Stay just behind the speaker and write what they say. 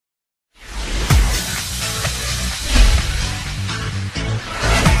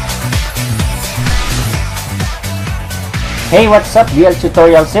Hey, what's up? DL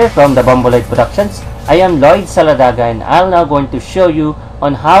Tutorials here from the Bambuloid Productions. I am Lloyd Saladaga and I'm now going to show you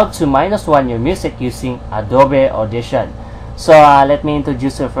on how to -1 your music using Adobe Audition. So let me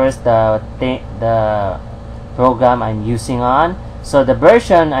introduce you first the program I'm using on. So the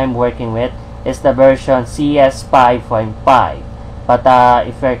version I'm working with is the version CS5.5. But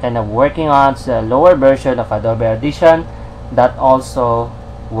if you're kind of working on the lower version of Adobe Audition, that also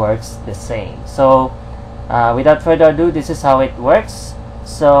works the same. So without further ado, this is how it works.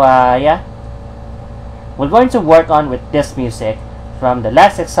 So yeah, we're going to work on with this music from the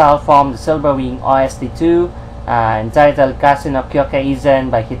last exile from the Silverwing OST2 entitled Casino Kyoka Izen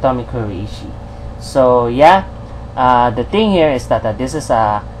by Hitomi Kureishi. So yeah, the thing here is that this is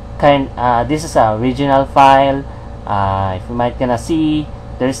a original file. If you might gonna see,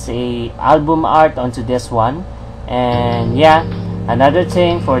 there's a album art onto this one. And yeah, another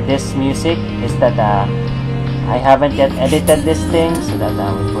thing for this music is that I haven't yet edited this thing, so that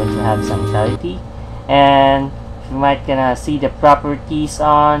we're going to have some clarity. And you might gonna see the properties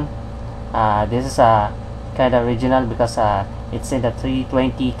on this is a kind of original because it's in the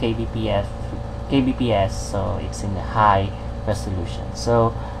 320 kbps, so it's in the high resolution.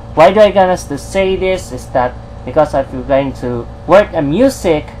 So why do I gonna say this is that because if you're going to work a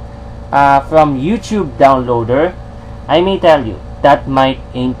music from YouTube downloader, I may tell you that might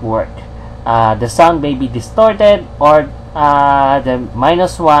ain't work. The sound may be distorted, or the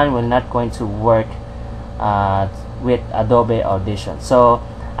 -1 will not going to work with Adobe Audition. So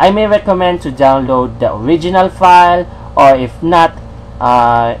I may recommend to download the original file, or if not,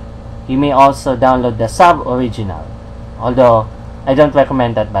 you may also download the sub-original, although I don't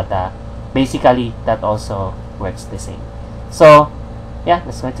recommend that, but basically that also works the same. So yeah,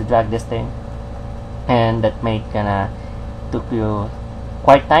 let's going to drag this thing, and that may gonna took you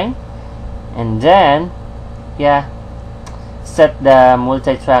quite time. And then yeah, set the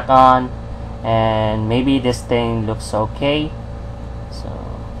multi-track on, and maybe this thing looks okay. So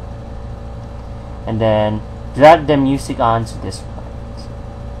and then drag the music onto this part.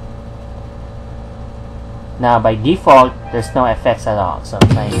 Now by default there's no effects at all, so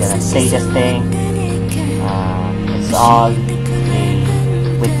I'm gonna say this thing it's all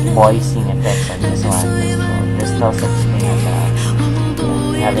with voicing effects on this one. So there's no such thing as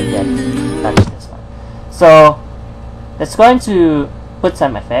haven't yet touched this one. So let's going to put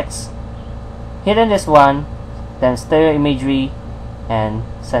some effects. Hit on this one, then stereo imagery and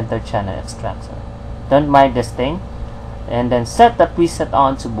center channel extractor. Don't mind this thing, and then set the preset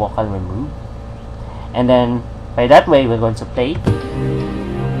on to vocal remove, and then by that way we're going to play.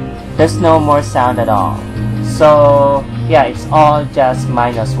 There's no more sound at all. So yeah, it's all just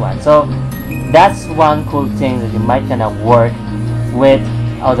 -1. So that's one cool thing that you might gonna work with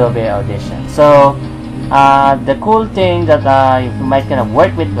Adobe Audition. So the cool thing that you might gonna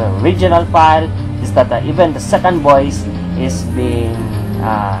work with the original file is that even the second voice is being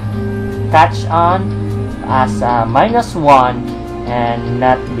catched on as -1 and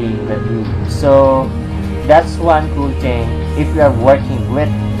not being removed. So that's one cool thing if you are working with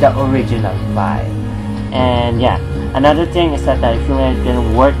the original file. And yeah, another thing is that if you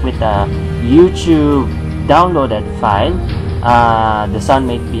can work with a YouTube downloaded file, the sound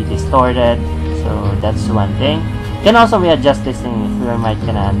may be distorted, so that's one thing. You can also readjust this thing if you might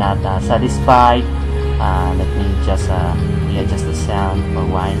not satisfied. Let me just readjust the sound for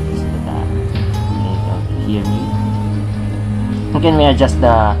one so that you can hear me. You can readjust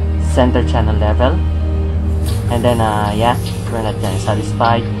the center channel level, and then yeah, if you're not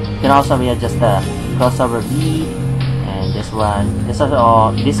satisfied, you can also readjust the crossover beat, and this one. These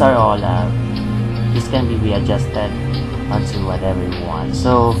are all this can be readjusted onto whatever you want.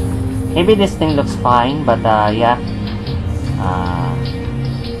 So maybe this thing looks fine, but yeah,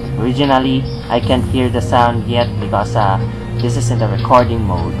 originally I can't hear the sound yet because this is in the recording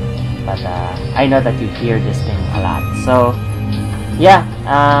mode, but I know that you hear this thing a lot. So yeah,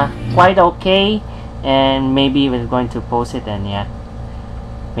 quite okay. And maybe we're going to post it, and yeah,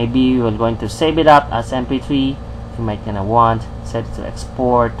 maybe we're going to save it up as MP3 if you might want. Set it to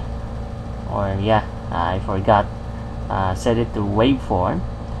export, or yeah, I forgot, set it to waveform,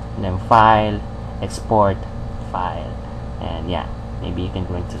 and then file, export, file, and yeah, maybe you can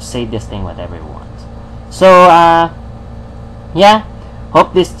going to save this thing whatever you want. So yeah,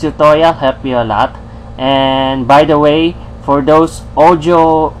 hope this tutorial helped you a lot. And by the way, for those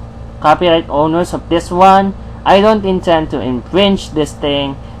audio copyright owners of this one, I don't intend to infringe this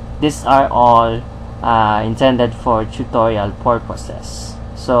thing. These are all intended for tutorial purposes.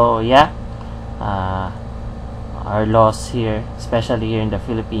 So yeah, our laws here, especially here in the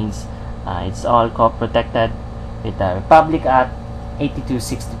Philippines, it's all protected with the Republic Act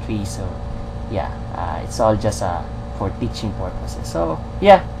 8263. So yeah, it's all just for teaching purposes. So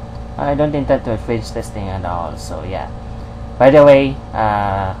yeah, I don't intend to infringe this thing at all. So yeah, by the way,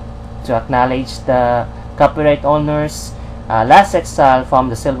 to acknowledge the copyright owners, Last Exile from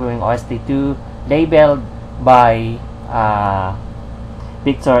the Silverwing OST2, labeled by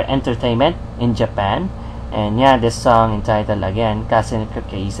Victor Entertainment in Japan. And yeah, this song entitled again Cousin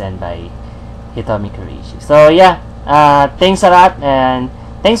Caucasian by Hitomi Kurishi. So yeah, thanks a lot, and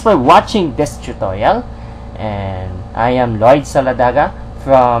thanks for watching this tutorial. And I am Lloyd Saladaga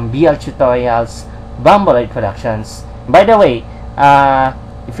from BL Tutorials, Bumbleoid Productions. By the way,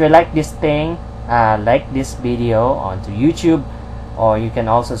 if you like this thing, like this video onto YouTube, or you can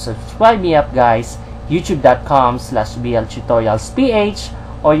also subscribe me up, guys, youtube.com/bltutorialsph,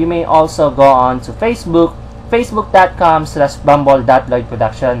 or you may also go on to Facebook,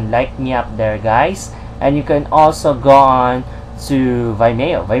 facebook.com/bumble.lloydproduction. Like me up there, guys. And you can also go on to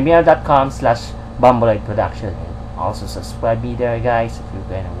Vimeo, vimeo.com/bumbleoidproduction. Also subscribe me there, guys, if you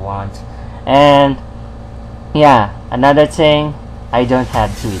kind of want. And yeah, another thing, I don't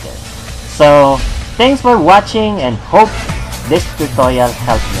have Twitter. So thanks for watching, and hope this tutorial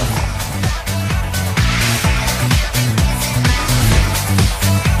helped you.